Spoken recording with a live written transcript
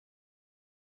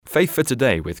Faith for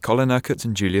Today with Colin Urquhart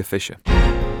and Julia Fisher.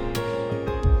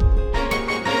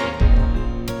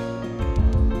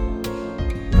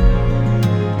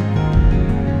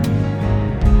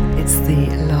 It's the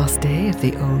last day of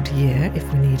the old year, if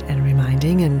we need any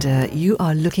reminding, and you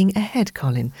are looking ahead,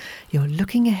 Colin. You're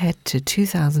looking ahead to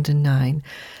 2009,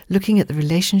 looking at the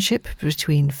relationship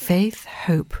between faith,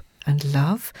 hope, and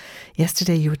love.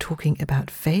 Yesterday you were talking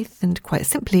about faith, and quite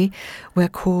simply, we're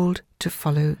called to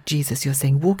follow Jesus. You're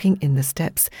saying walking in the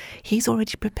steps He's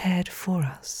already prepared for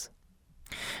us.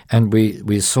 And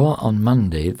we saw on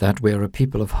Monday that we're a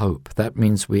people of hope. That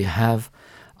means we have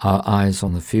our eyes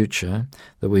on the future,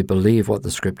 that we believe what the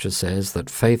Scripture says,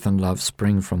 that faith and love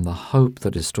spring from the hope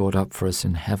that is stored up for us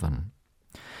in heaven.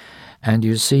 And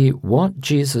you see what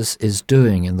Jesus is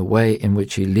doing in the way in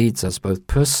which He leads us both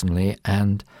personally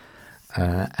and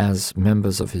as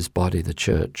members of His body, the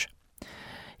church.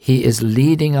 He is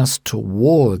leading us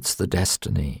towards the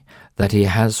destiny that He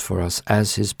has for us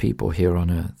as His people here on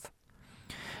earth.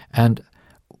 And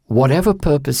whatever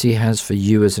purpose He has for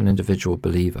you as an individual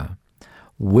believer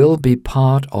will be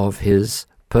part of His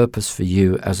purpose for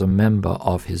you as a member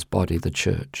of His body, the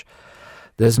church.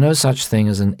 There's no such thing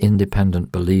as an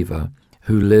independent believer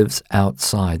who lives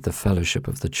outside the fellowship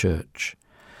of the church.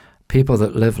 People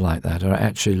that live like that are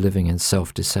actually living in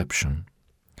self-deception,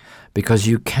 because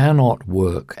you cannot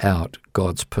work out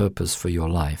God's purpose for your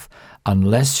life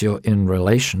unless you're in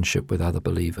relationship with other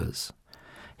believers.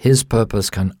 His purpose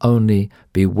can only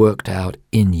be worked out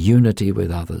in unity with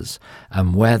others,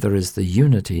 and where there is the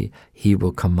unity, He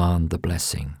will command the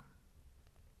blessing.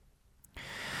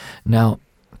 Now,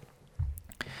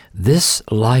 this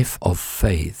life of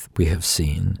faith we have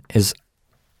seen is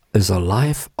a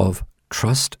life of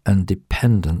trust and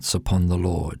dependence upon the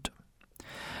Lord.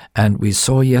 And we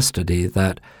saw yesterday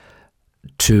that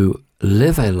to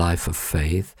live a life of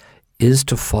faith is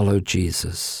to follow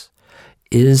Jesus,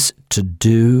 is to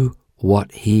do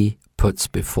what He puts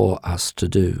before us to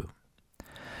do,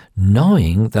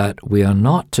 knowing that we are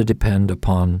not to depend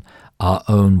upon our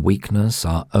own weakness,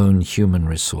 our own human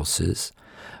resources,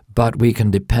 but we can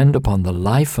depend upon the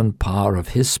life and power of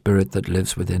His Spirit that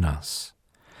lives within us.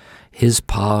 His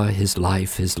power, His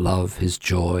life, His love, His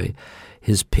joy,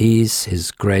 His peace,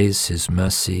 His grace, His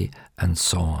mercy, and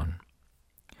so on.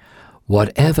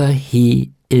 Whatever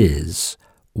He is,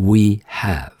 we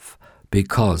have,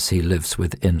 because He lives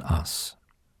within us.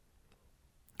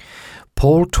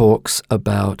 Paul talks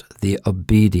about the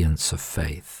obedience of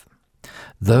faith.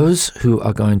 Those who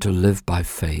are going to live by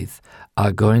faith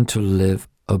are going to live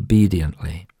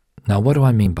obediently. Now, what do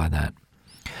I mean by that?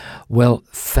 Well,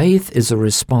 faith is a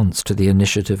response to the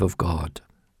initiative of God.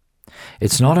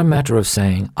 It's not a matter of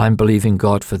saying, I'm believing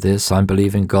God for this, I'm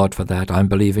believing God for that, I'm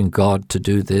believing God to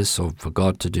do this or for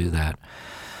God to do that.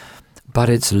 But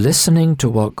it's listening to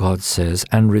what God says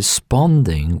and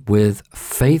responding with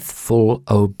faithful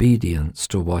obedience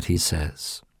to what He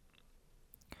says.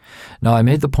 Now, I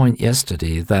made the point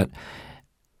yesterday that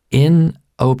in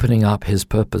opening up His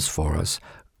purpose for us,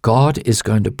 God is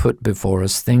going to put before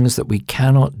us things that we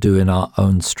cannot do in our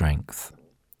own strength.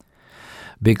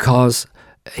 Because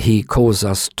He calls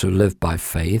us to live by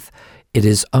faith, it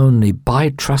is only by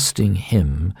trusting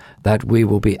Him that we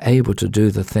will be able to do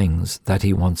the things that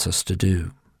He wants us to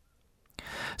do.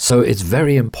 So it's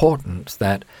very important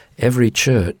that every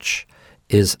church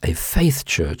is a faith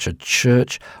church, a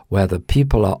church where the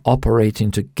people are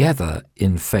operating together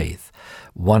in faith.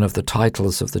 One of the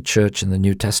titles of the church in the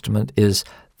New Testament is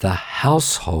the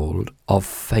household of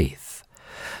faith.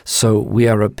 So we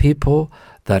are a people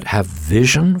that have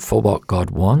vision for what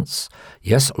God wants,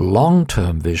 yes,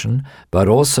 long-term vision, but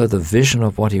also the vision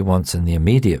of what He wants in the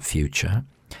immediate future.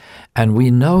 And we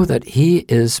know that He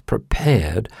is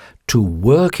prepared to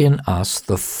work in us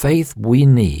the faith we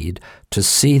need to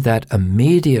see that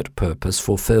immediate purpose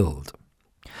fulfilled.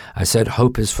 I said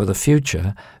hope is for the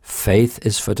future, faith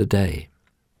is for today.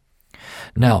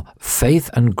 Now, faith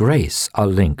and grace are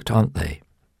linked, aren't they?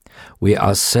 We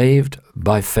are saved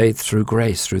by faith through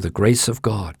grace, through the grace of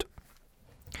God.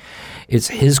 It's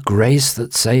His grace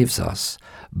that saves us,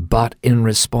 but in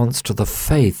response to the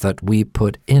faith that we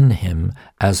put in Him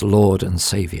as Lord and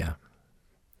Savior.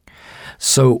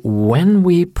 So when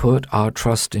we put our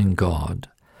trust in God,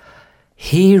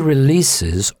 He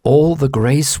releases all the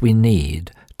grace we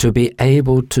need to be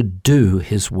able to do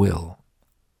His will.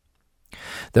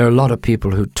 There are a lot of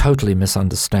people who totally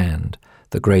misunderstand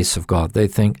the grace of God. They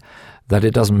think that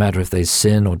it doesn't matter if they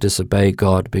sin or disobey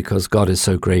God because God is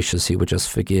so gracious He would just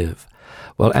forgive.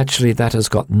 Well, actually, that has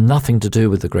got nothing to do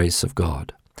with the grace of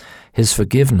God. His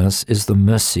forgiveness is the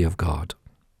mercy of God.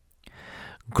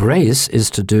 Grace is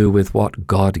to do with what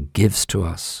God gives to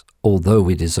us, although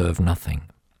we deserve nothing.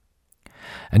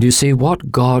 And you see,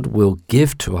 what God will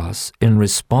give to us in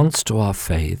response to our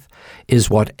faith is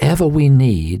whatever we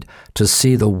need to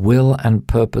see the will and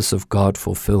purpose of God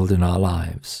fulfilled in our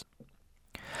lives.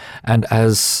 And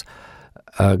as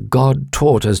God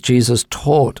taught, as Jesus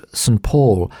taught St.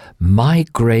 Paul, my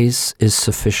grace is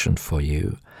sufficient for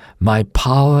you. My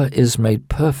power is made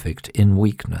perfect in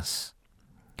weakness.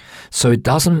 So it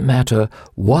doesn't matter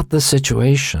what the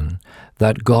situation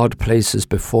that God places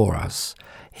before us,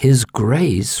 His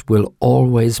grace will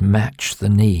always match the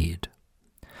need.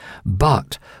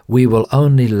 But we will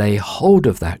only lay hold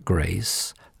of that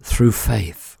grace through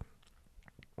faith.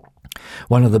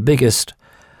 One of the biggest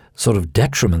sort of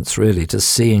detriments, really, to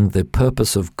seeing the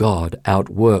purpose of God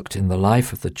outworked in the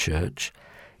life of the church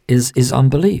is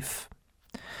unbelief.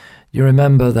 You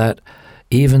remember that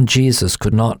even Jesus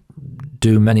could not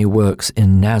do many works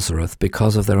in Nazareth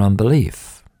because of their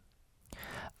unbelief.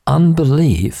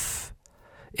 Unbelief,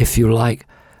 if you like,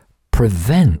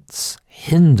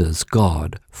 hinders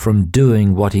God from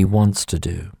doing what He wants to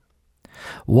do.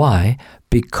 Why?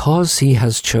 Because He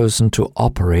has chosen to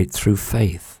operate through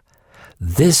faith.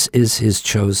 This is His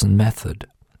chosen method,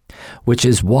 which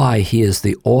is why He is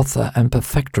the author and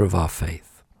perfecter of our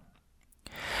faith.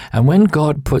 And when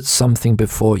God puts something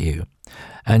before you,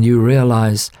 and you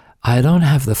realize, I don't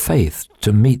have the faith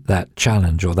to meet that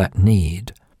challenge or that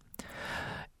need,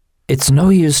 it's no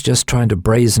use just trying to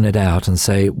brazen it out and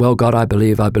say, well, God, I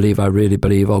believe, I really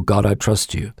believe, oh God, I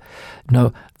trust you.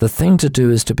 No, the thing to do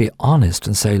is to be honest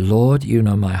and say, Lord, you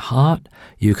know my heart,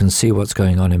 you can see what's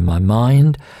going on in my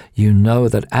mind, you know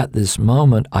that at this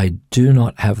moment I do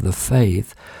not have the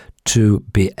faith to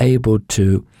be able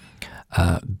to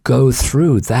go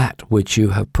through that which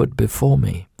you have put before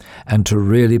me, and to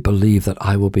really believe that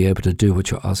I will be able to do what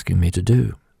you're asking me to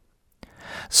do.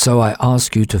 So I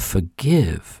ask you to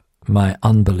forgive my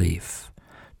unbelief,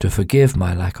 to forgive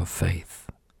my lack of faith.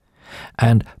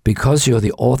 And because you're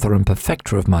the author and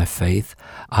perfecter of my faith,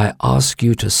 I ask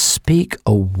you to speak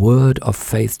a word of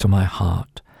faith to my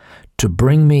heart, to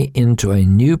bring me into a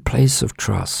new place of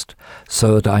trust,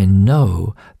 so that I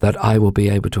know that I will be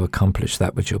able to accomplish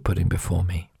that which you're putting before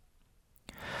me.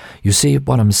 You see,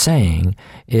 what I'm saying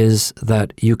is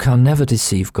that you can never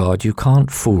deceive God, you can't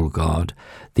fool God.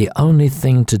 The only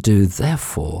thing to do,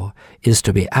 therefore, is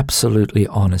to be absolutely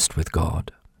honest with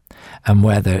God. And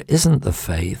where there isn't the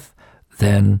faith,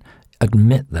 then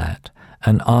admit that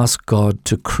and ask God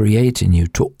to create in you,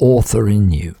 to author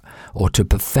in you, or to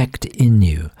perfect in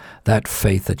you that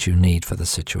faith that you need for the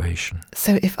situation.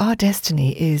 So if our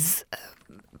destiny is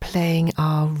playing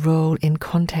our role in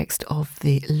context of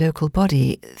the local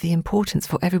body, the importance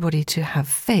for everybody to have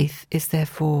faith is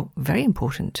therefore very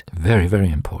important. Very,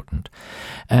 very important.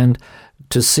 And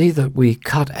to see that we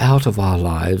cut out of our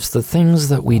lives the things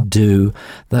that we do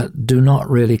that do not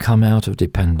really come out of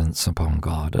dependence upon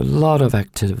God. A lot of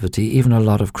activity, even a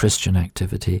lot of Christian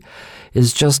activity,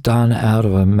 is just done out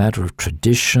of a matter of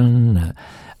tradition,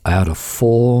 out of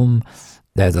form.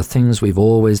 They're the things we've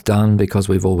always done because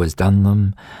we've always done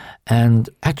them, and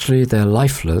actually they're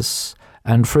lifeless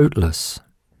and fruitless.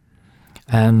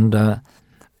 And,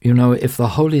 if the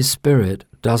Holy Spirit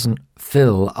doesn't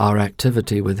fill our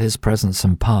activity with His presence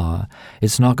and power,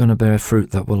 it's not going to bear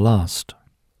fruit that will last.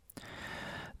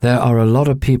 There are a lot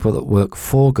of people that work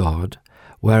for God,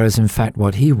 whereas in fact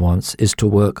what He wants is to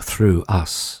work through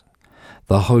us.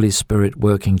 The Holy Spirit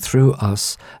working through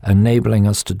us, enabling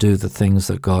us to do the things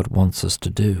that God wants us to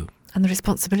do. And the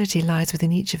responsibility lies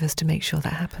within each of us to make sure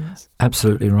that happens.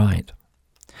 Absolutely right.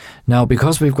 Now,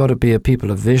 because we've got to be a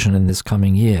people of vision in this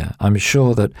coming year, I'm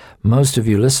sure that most of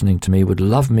you listening to me would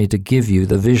love me to give you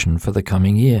the vision for the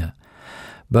coming year.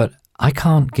 But I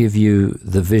can't give you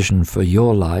the vision for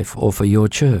your life or for your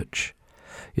church.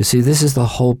 You see, this is the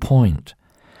whole point.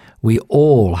 We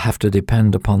all have to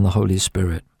depend upon the Holy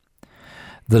Spirit.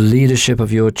 The leadership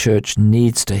of your church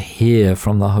needs to hear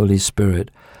from the Holy Spirit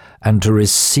and to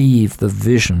receive the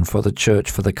vision for the church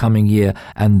for the coming year,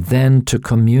 and then to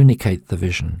communicate the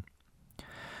vision.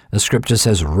 The Scripture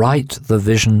says, write the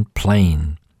vision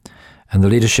plain. And the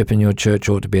leadership in your church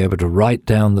ought to be able to write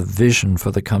down the vision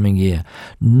for the coming year,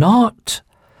 not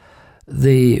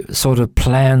the sort of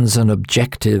plans and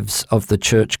objectives of the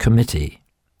church committee,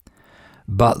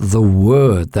 but the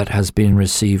word that has been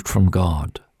received from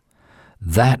God,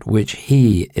 that which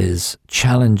He is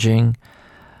challenging,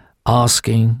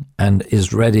 asking, and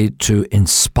is ready to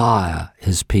inspire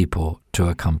His people to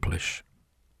accomplish.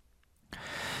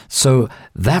 So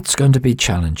that's going to be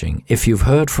challenging. If you've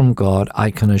heard from God,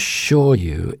 I can assure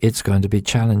you it's going to be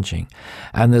challenging.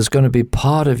 And there's going to be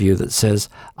part of you that says,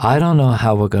 I don't know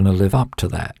how we're going to live up to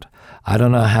that. I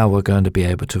don't know how we're going to be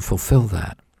able to fulfill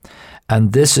that.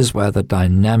 And this is where the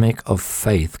dynamic of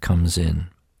faith comes in.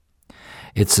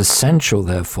 It's essential,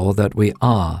 therefore, that we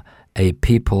are a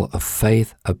people of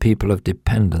faith, a people of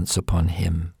dependence upon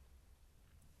Him.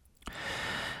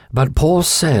 But Paul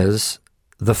says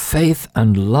the faith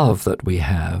and love that we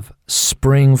have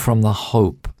spring from the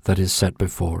hope that is set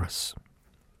before us.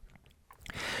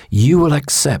 You will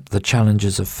accept the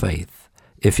challenges of faith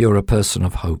if you're a person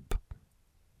of hope.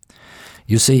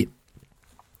 You see,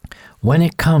 when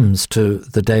it comes to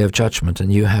the day of judgment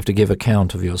and you have to give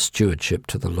account of your stewardship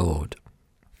to the Lord,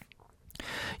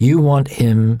 you want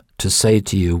Him to say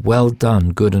to you, well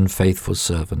done, good and faithful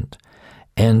servant.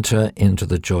 Enter into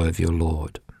the joy of your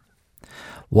Lord.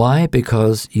 Why?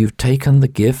 Because you've taken the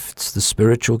gifts, the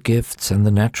spiritual gifts and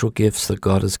the natural gifts that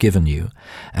God has given you,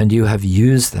 and you have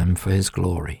used them for His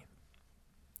glory.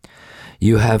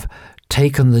 You have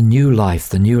taken the new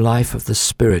life of the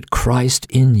Spirit, Christ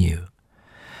in you,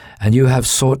 and you have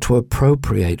sought to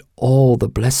appropriate all the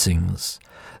blessings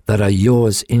that are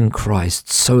yours in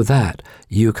Christ so that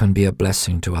you can be a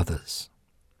blessing to others.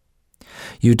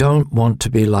 You don't want to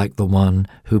be like the one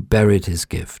who buried his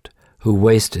gift, who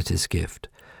wasted his gift,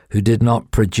 who did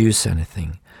not produce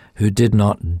anything, who did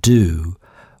not do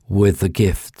with the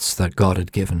gifts that God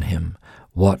had given him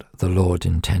what the Lord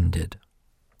intended.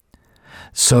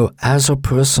 So as a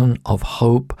person of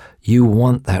hope, you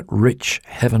want that rich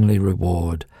heavenly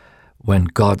reward when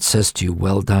God says to you,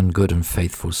 well done, good and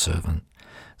faithful servant.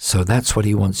 So that's what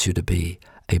He wants you to be,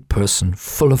 a person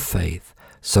full of faith,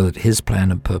 so that His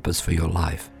plan and purpose for your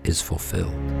life is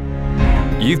fulfilled.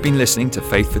 You've been listening to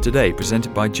Faith for Today,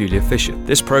 presented by Julia Fisher.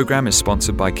 This program is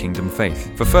sponsored by Kingdom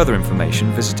Faith. For further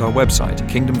information, visit our website,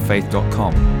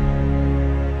 kingdomfaith.com.